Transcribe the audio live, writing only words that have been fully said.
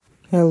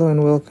Hello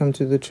and welcome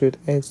to The Truth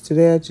Is.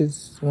 Today I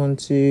just want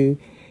to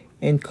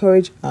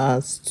encourage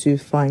us to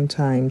find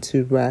time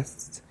to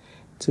rest,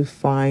 to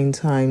find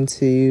time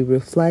to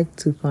reflect,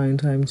 to find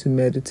time to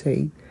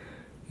meditate.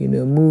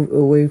 Move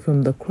away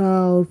from the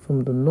crowd,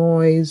 from the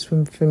noise,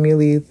 from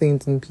familiar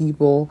things and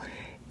people,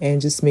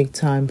 and just make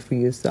time for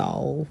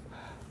yourself.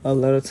 A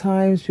lot of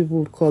times people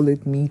would call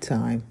it me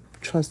time.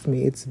 Trust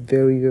me, it's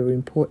very, very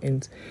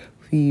important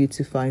for you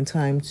to find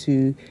time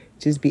to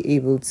just be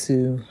able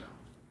to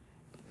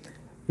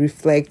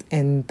reflect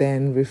and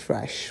then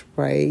refresh,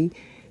 right?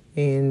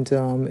 And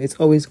it's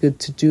always good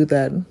to do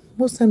that.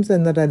 Most times they're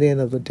not at the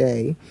end of the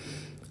day.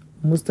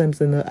 Most times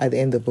they're not at the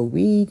end of a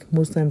week.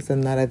 Most times they're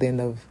not at the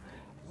end of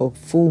a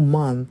full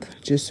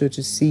month. Just so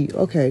to see,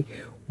 okay,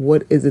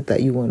 what is it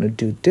that you want to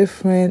do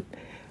different?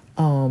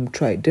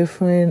 Try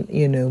different,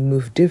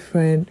 move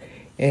different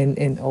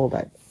and all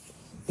that,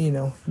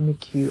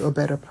 make you a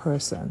better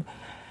person.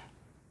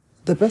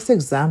 The best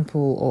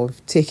example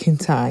of taking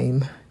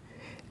time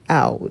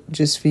out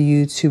just for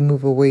you to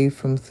move away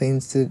from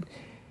things that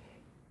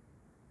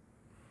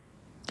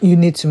you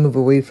need to move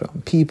away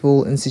from,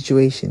 people and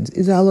situations,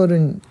 is our Lord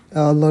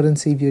and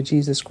Savior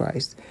Jesus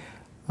Christ.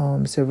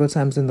 Several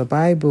times in the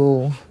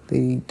Bible,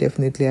 they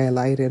definitely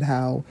highlighted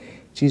how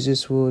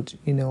Jesus would,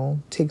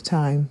 take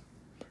time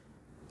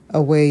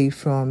away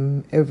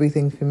from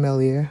everything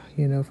familiar,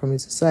 from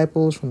his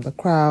disciples, from the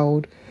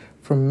crowd,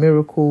 from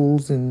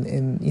miracles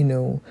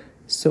and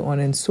so on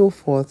and so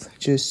forth,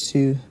 just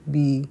to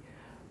be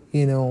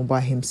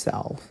by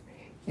himself.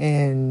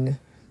 And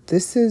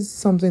this is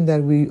something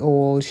that we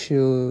all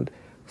should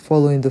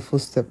follow in the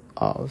footsteps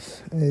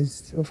of.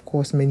 There's, of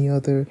course, many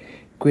other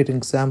great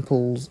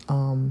examples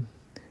of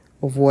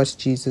what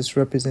Jesus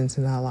represents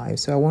in our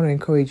lives. So I want to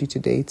encourage you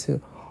today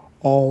to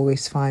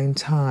always find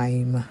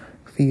time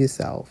for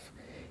yourself.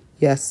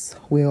 Yes,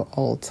 we're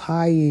all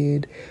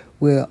tired.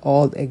 We're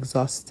all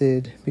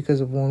exhausted because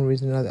of one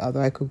reason or the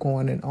other. I could go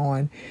on and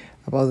on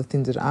about the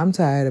things that I'm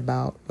tired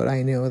about, but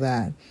I know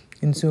that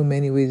in so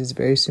many ways it's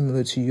very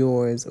similar to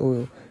yours,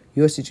 or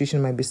your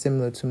situation might be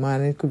similar to mine.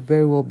 It could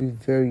very well be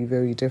very,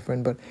 very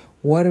different, but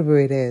whatever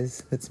it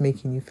is that's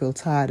making you feel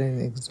tired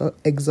and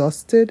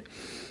exhausted,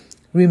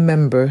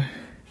 remember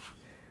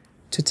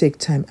to take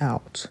time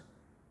out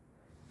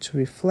to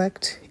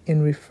reflect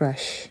and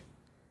refresh,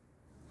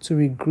 to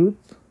regroup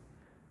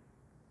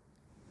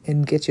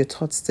and get your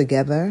thoughts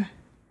together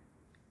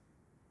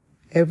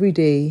every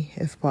day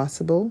if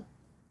possible.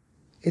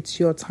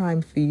 It's your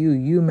time for you.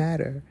 You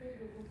matter.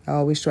 I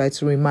always try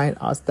to remind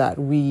us that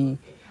we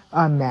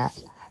are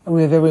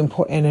we're very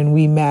important and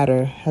we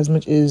matter as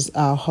much as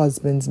our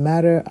husbands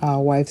matter,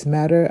 our wives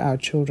matter, our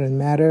children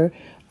matter,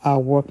 our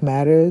work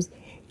matters.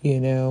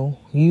 You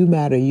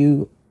matter.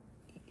 You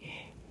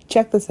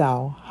check this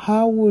out.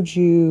 How would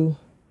you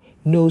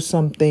know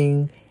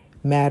something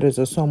matters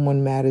or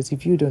someone matters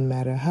if you don't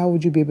matter? How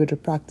would you be able to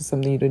practice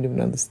something you don't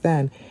even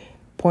understand?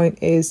 Point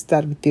is,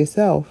 start with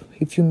yourself.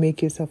 If you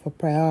make yourself a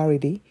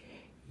priority,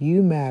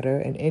 you matter,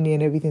 and any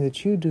and everything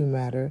that you do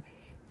matter,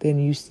 then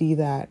you see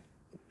that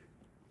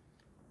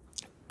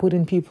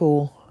putting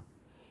people,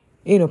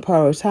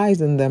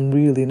 prioritizing them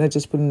really, not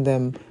just putting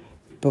them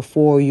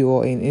before you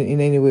or in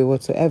any way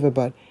whatsoever,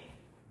 but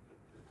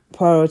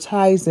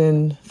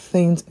prioritizing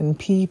things and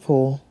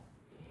people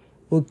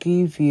will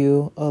give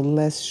you a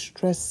less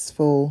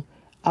stressful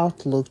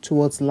outlook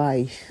towards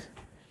life.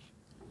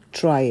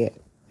 Try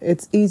it.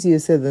 It's easier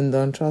said than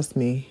done, trust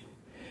me.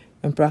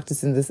 I'm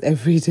practicing this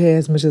every day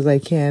as much as I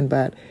can,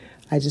 but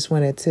I just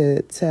wanted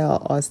to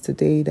tell us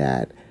today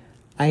that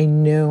I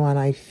know and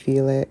I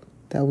feel it,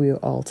 that we are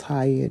all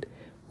tired,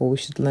 but we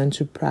should learn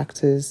to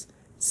practice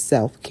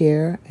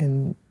self-care.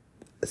 And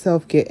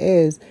self-care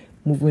is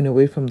moving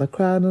away from the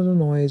crowd and the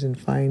noise and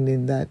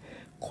finding that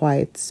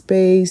quiet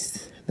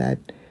space, that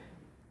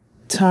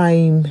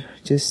time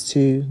just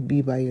to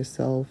be by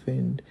yourself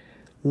and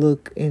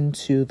look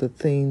into the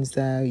things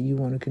that you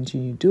want to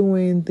continue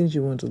doing, things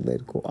you want to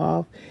let go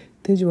of,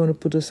 things you want to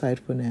put aside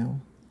for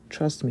now.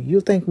 Trust me, you'll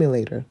thank me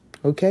later,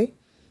 okay?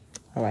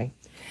 All right.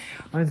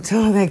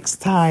 Until next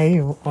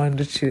time on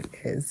The Truth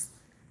Is.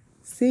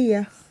 See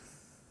ya.